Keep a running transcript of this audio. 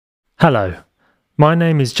Hello, my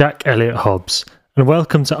name is Jack Elliott Hobbs, and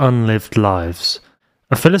welcome to Unlived Lives,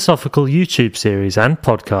 a philosophical YouTube series and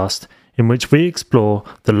podcast in which we explore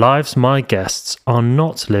the lives my guests are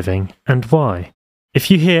not living and why. If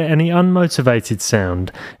you hear any unmotivated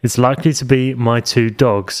sound, it's likely to be my two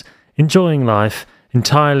dogs enjoying life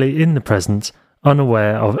entirely in the present,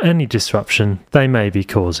 unaware of any disruption they may be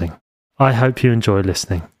causing. I hope you enjoy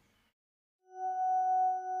listening.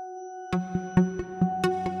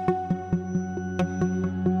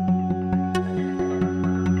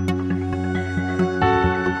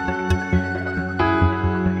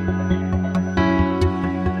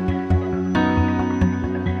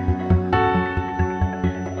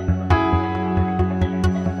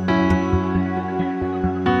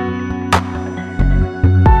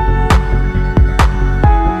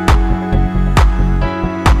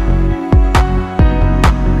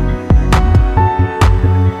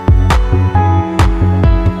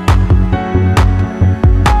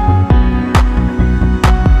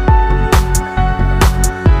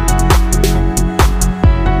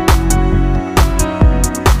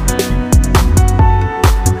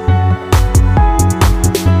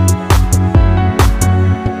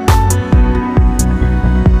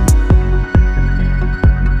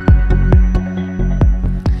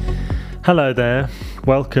 Hello there,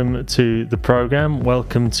 welcome to the programme,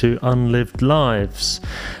 welcome to Unlived Lives.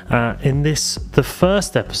 In this, the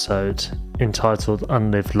first episode entitled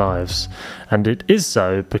Unlived Lives, and it is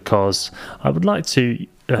so because I would like to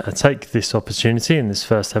take this opportunity in this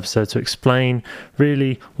first episode to explain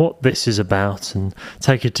really what this is about and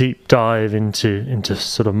take a deep dive into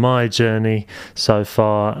sort of my journey so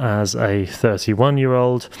far as a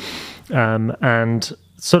 31-year-old and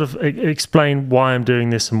sort of explain why I'm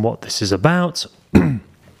doing this and what this is about.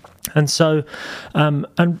 And so,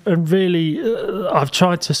 and really, I've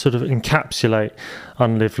tried to sort of encapsulate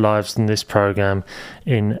Unlived Lives in this program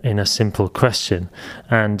in a simple question.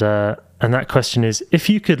 And that question is, if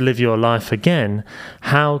you could live your life again,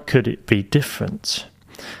 how could it be different?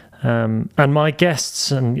 And my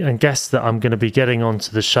guests and guests that I'm going to be getting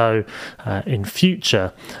onto the show in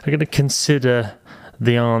future are going to consider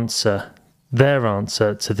their answer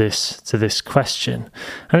to this question.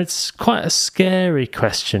 And it's quite a scary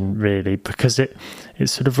question, really, because it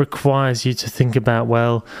sort of requires you to think about,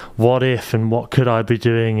 well, what if and what could I be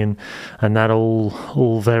doing, and that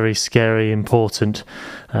all very scary, important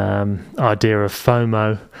idea of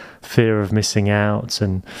FOMO, fear of missing out,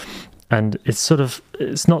 and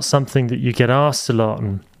it's not something that you get asked a lot,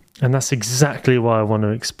 and that's exactly why I want to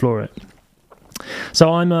explore it.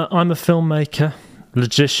 So I'm a filmmaker,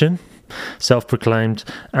 logician, self-proclaimed,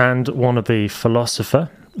 and wannabe philosopher.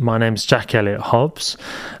 My name's Jack Elliott Hobbs,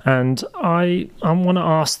 and I want to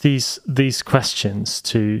ask these questions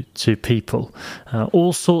to people,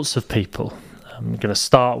 all sorts of people. I'm going to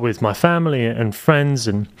start with my family and friends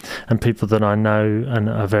and people that I know and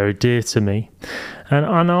are very dear to me,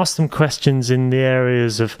 and ask them questions in the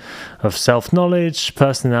areas of self-knowledge,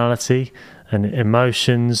 personality and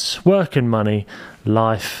emotions, work and money,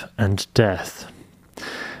 life and death.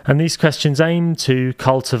 And these questions aim to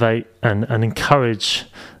cultivate and encourage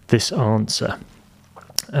this answer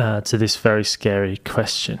to this very scary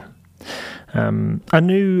question. A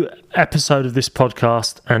new episode of this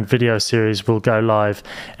podcast and video series will go live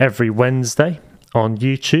every Wednesday on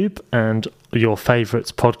YouTube and your favourite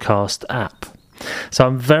podcast app. So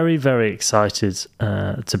I'm very, very excited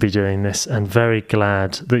to be doing this and very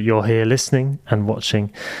glad that you're here listening and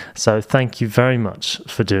watching. So thank you very much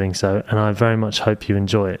for doing so, and I very much hope you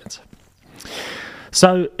enjoy it.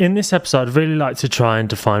 So in this episode, I'd really like to try and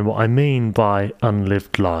define what I mean by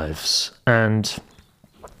unlived lives. And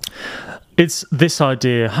it's this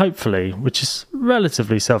idea, hopefully, which is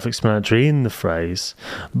relatively self-explanatory in the phrase,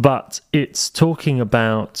 but it's talking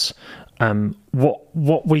about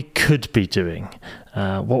what we could be doing,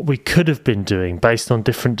 what we could have been doing based on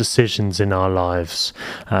different decisions in our lives,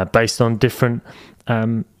 based on different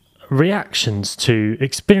reactions to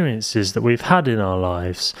experiences that we've had in our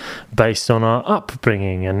lives, based on our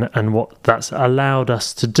upbringing and what that's allowed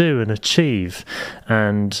us to do and achieve,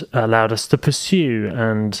 and allowed us to pursue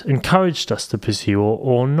and encouraged us to pursue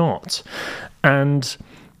or not.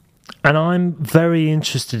 And I'm very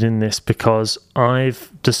interested in this because I've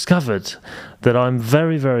discovered that I'm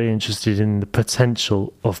very, very interested in the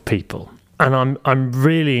potential of people. And I'm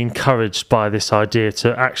really encouraged by this idea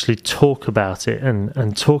to actually talk about it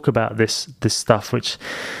and talk about this stuff, which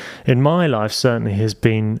in my life certainly has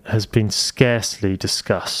been scarcely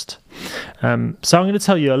discussed. So I'm going to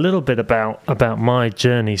tell you a little bit about my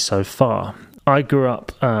journey so far. I grew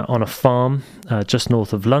up on a farm just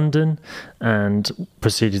north of London, and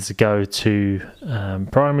proceeded to go to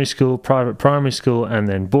primary school, private primary school, and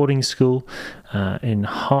then boarding school in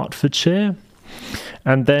Hertfordshire.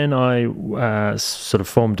 And then I sort of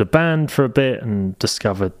formed a band for a bit and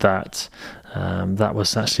discovered that that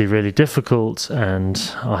was actually really difficult, and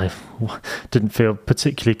I didn't feel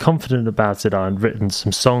particularly confident about it. I'd written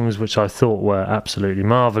some songs which I thought were absolutely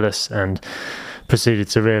marvellous, and proceeded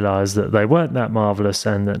to realise that they weren't that marvellous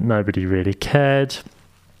and that nobody really cared.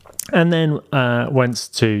 And then went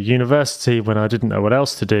to university when I didn't know what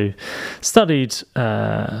else to do, studied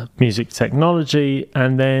music technology,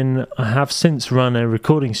 and then I have since run a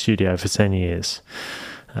recording studio for 10 years.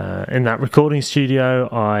 In that recording studio,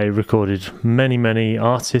 I recorded many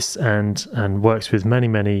artists and worked with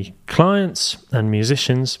many clients and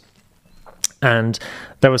musicians. And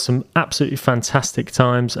there were some absolutely fantastic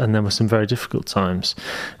times, and there were some very difficult times.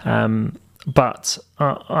 But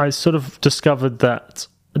I sort of discovered that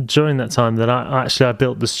during that time that I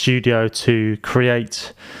built the studio to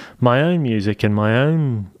create my own music and my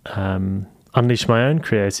own unleash my own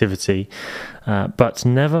creativity, but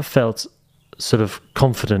never felt sort of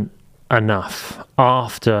confident enough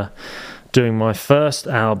after doing my first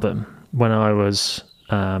album when I was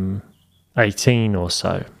 18 or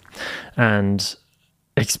so, and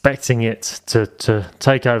expecting it to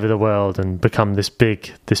take over the world and become this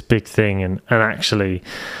big thing, and actually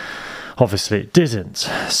obviously it didn't.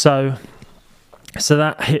 So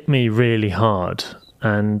that hit me really hard,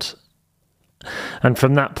 and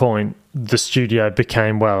from that point the studio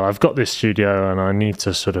became, well, I've got this studio and I need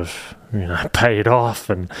to sort of, pay it off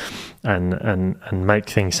and make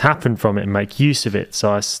things happen from it and make use of it.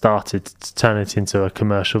 So I started to turn it into a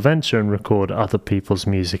commercial venture and record other people's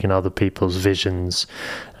music and other people's visions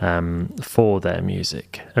for their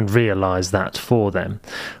music, and realise that for them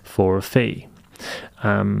for a fee.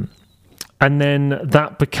 And then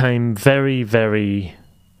that became very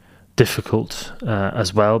difficult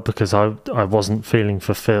as well, because I wasn't feeling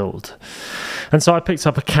fulfilled. And so I picked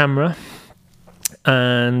up a camera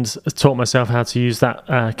and taught myself how to use that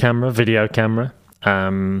video camera,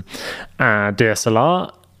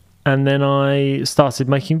 DSLR, and then I started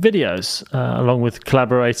making videos along with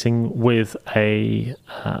collaborating with an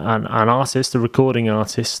artist, a recording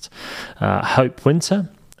artist, Hope Winter.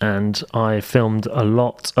 And I filmed her a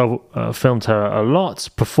lot,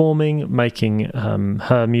 performing, making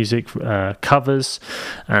her music covers,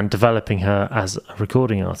 and developing her as a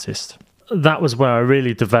recording artist. That was where I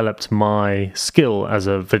really developed my skill as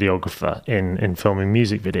a videographer in filming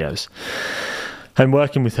music videos. And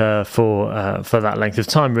working with her for that length of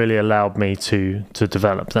time really allowed me to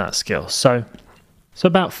develop that skill. So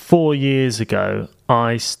about 4 years ago,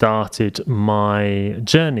 I started my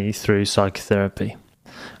journey through psychotherapy.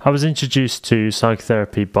 I was introduced to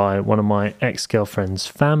psychotherapy by one of my ex-girlfriend's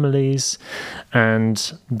families,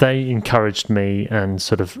 and they encouraged me and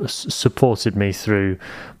sort of supported me through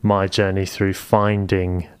my journey through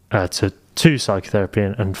finding to psychotherapy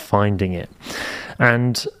and finding it.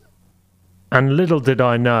 And little did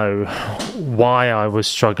I know why I was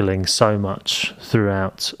struggling so much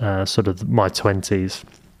throughout sort of my 20s,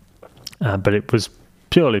 but it was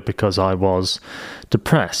purely because I was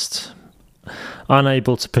depressed.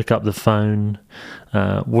 Unable to pick up the phone,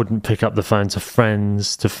 wouldn't pick up the phone to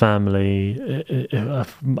friends, to family,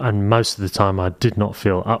 and most of the time I did not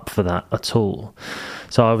feel up for that at all.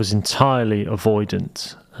 So I was entirely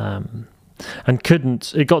avoidant, and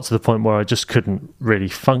it got to the point where I just couldn't really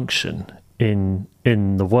function in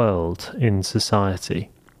the world, in society.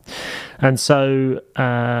 And so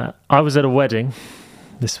I was at a wedding.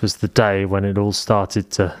 This was the day when it all started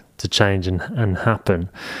to change and happen.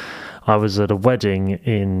 I was at a wedding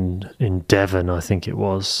in Devon, I think it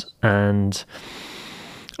was, and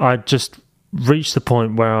I just reached the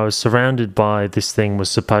point where I was surrounded by this thing was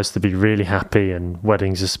supposed to be really happy, and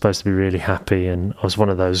weddings are supposed to be really happy, and I was one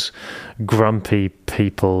of those grumpy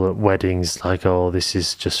people at weddings, like, oh, this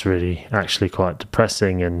is just really actually quite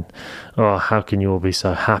depressing, and oh, how can you all be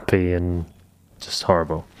so happy, and just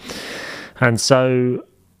horrible. And so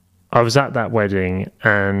I was at that wedding,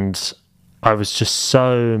 and I was just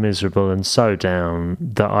so miserable and so down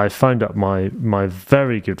that I phoned up my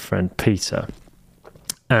very good friend Peter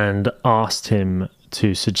and asked him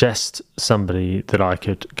to suggest somebody that I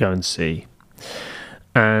could go and see,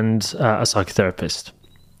 and a psychotherapist.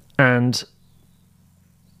 And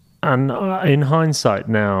in hindsight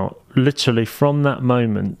now, literally from that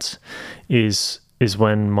moment is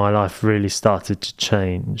when my life really started to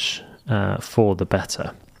change for the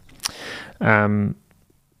better.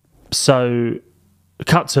 So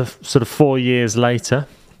cut to sort of 4 years later,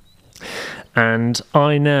 And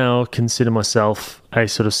I now consider myself a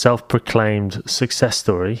sort of self-proclaimed success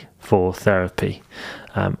story for therapy.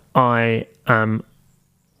 I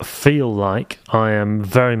feel like I am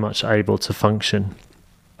very much able to function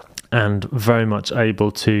and very much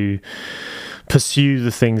able to pursue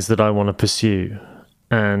the things that I want to pursue.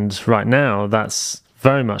 And right now, that's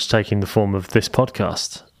very much taking the form of this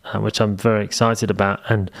podcast, which I'm very excited about.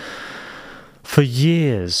 And for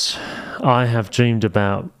years, I have dreamed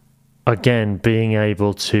about, again, being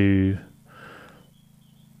able to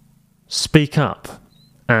speak up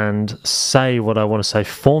and say what I want to say,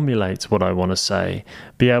 formulate what I want to say,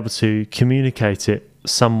 be able to communicate it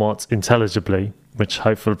somewhat intelligibly, which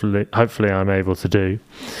hopefully I'm able to do.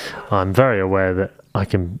 I'm very aware that I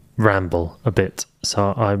can ramble a bit,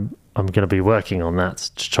 so I'm going to be working on that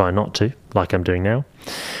to try not to, like I'm doing now.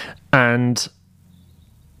 And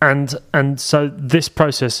so this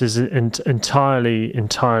process is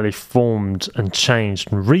entirely formed and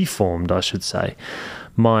changed and reformed, I should say,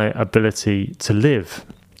 my ability to live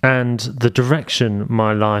and the direction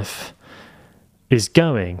my life is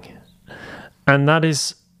going. And that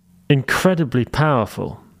is incredibly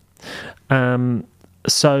powerful.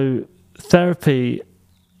 So therapy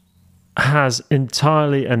has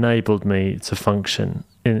entirely enabled me to function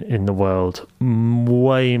in the world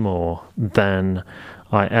way more than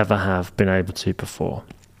I ever have been able to before.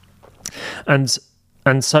 And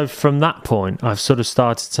so from that point, I've sort of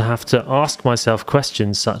started to have to ask myself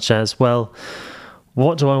questions such as, well,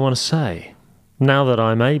 what do I want to say? Now that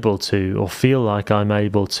I'm able to, or feel like I'm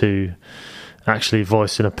able to actually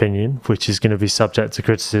voice an opinion, which is going to be subject to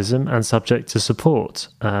criticism and subject to support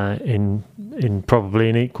in probably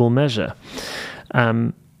an equal measure.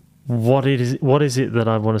 What is it that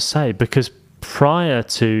I want to say? Because prior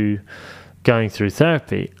to going through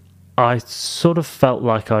therapy, I sort of felt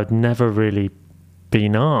like I'd never really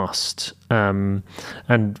been asked. Well,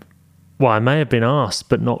 I may have been asked,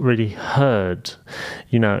 but not really heard.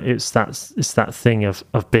 You know, it's that thing of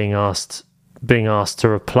being asked to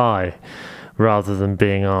reply rather than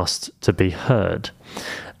being asked to be heard.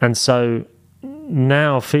 And so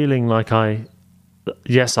now feeling like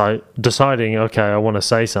deciding, okay, I want to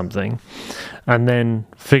say something, and then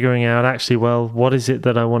figuring out actually, well, what is it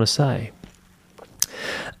that I want to say?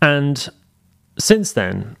 And since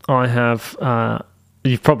then, I have,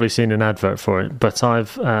 you've probably seen an advert for it, but I've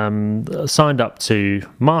signed up to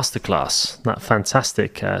Masterclass, that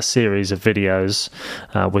fantastic series of videos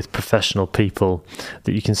with professional people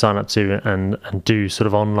that you can sign up to and do sort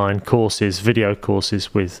of online courses, video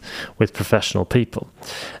courses with professional people.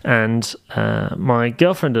 And my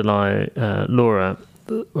girlfriend and I, Laura,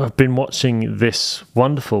 have been watching this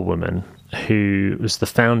wonderful woman who was the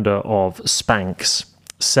founder of Spanx,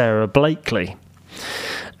 Sarah Blakely.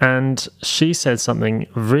 And she said something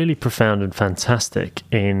really profound and fantastic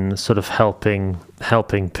in sort of helping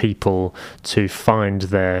people to find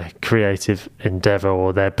their creative endeavor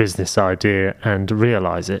or their business idea and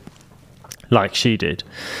realize it, like she did.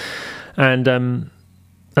 And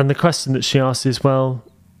the question that she asked is, well,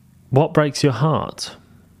 what breaks your heart?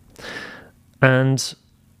 And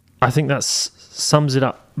I think that sums it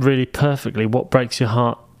up really perfectly. What breaks your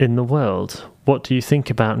heart in the world? What do you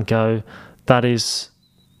think about and go, that is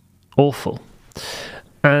awful?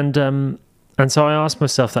 And so I asked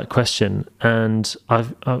myself that question, and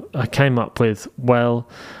I came up with, well,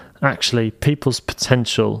 actually, people's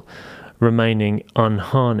potential remaining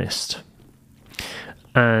unharnessed,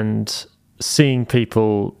 and seeing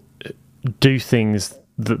people do things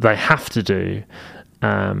that they have to do,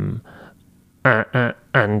 and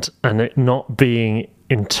it not being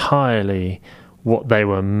entirely what they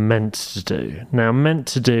were meant to do. Now, meant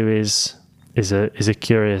to do is a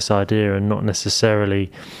curious idea and not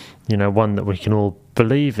necessarily, one that we can all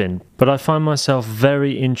believe in. But I find myself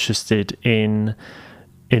very interested in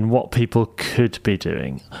what people could be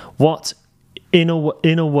doing. What in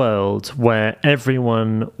a world where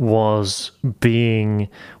everyone was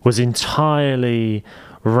entirely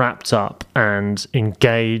wrapped up and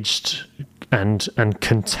engaged and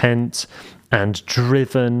content and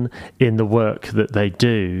driven in the work that they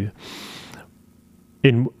do,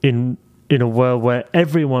 in a world where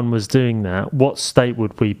everyone was doing that, what state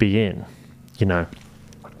would we be in?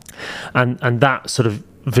 And that sort of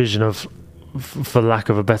vision of, for lack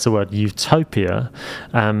of a better word, utopia,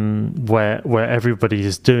 where everybody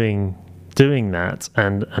is doing that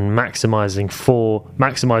and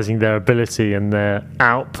maximizing their ability and their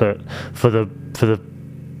output for the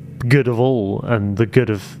good of all and the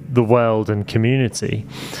good of the world and community.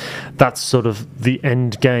 That's sort of the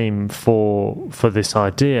end game for this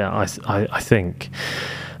idea, I think.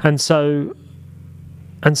 And so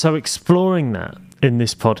And so exploring that in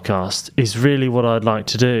this podcast is really what I'd like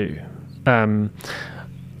to do.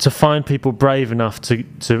 To find people brave enough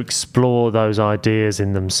to explore those ideas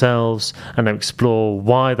in themselves and explore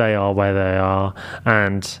why they are where they are,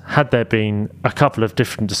 and had there been a couple of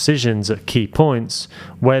different decisions at key points,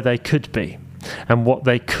 where they could be and what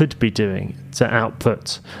they could be doing to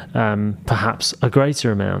output perhaps a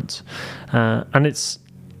greater amount. And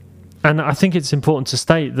I think it's important to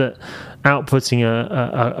state that outputting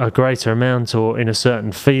a greater amount or in a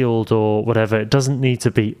certain field or whatever, it doesn't need to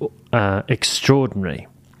be extraordinary,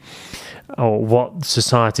 or what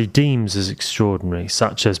society deems as extraordinary,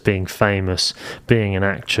 such as being famous, being an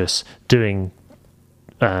actress, doing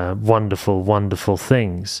wonderful, wonderful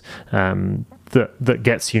things that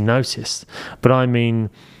gets you noticed. But I mean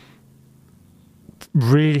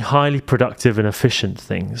really highly productive and efficient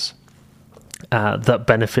things that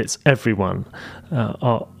benefits everyone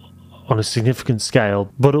on a significant scale,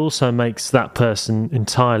 but also makes that person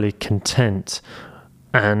entirely content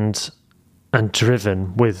and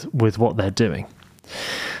driven with what they're doing.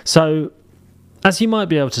 So, as you might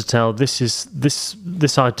be able to tell,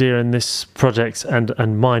 this idea and this project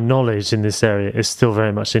and my knowledge in this area is still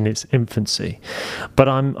very much in its infancy. But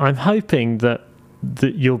I'm hoping that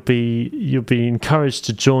you'll be encouraged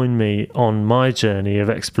to join me on my journey of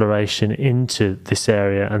exploration into this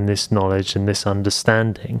area and this knowledge and this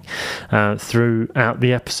understanding throughout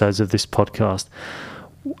the episodes of this podcast,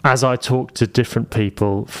 as I talk to different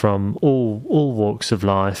people from all walks of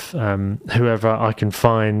life, whoever I can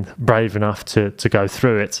find brave enough to go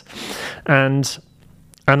through it, and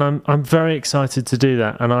I'm very excited to do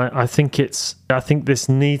that. And I think this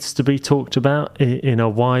needs to be talked about in a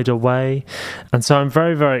wider way, and so I'm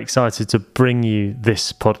very, very excited to bring you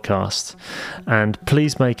this podcast. And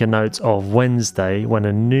please make a note of Wednesday, when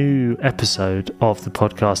a new episode of the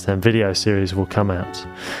podcast and video series will come out.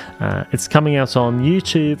 It's coming out on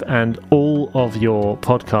YouTube and all of your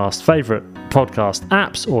favourite podcast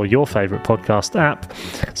apps, or your favourite podcast app.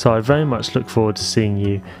 So I very much look forward to seeing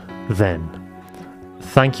you then.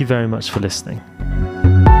 Thank you very much for listening.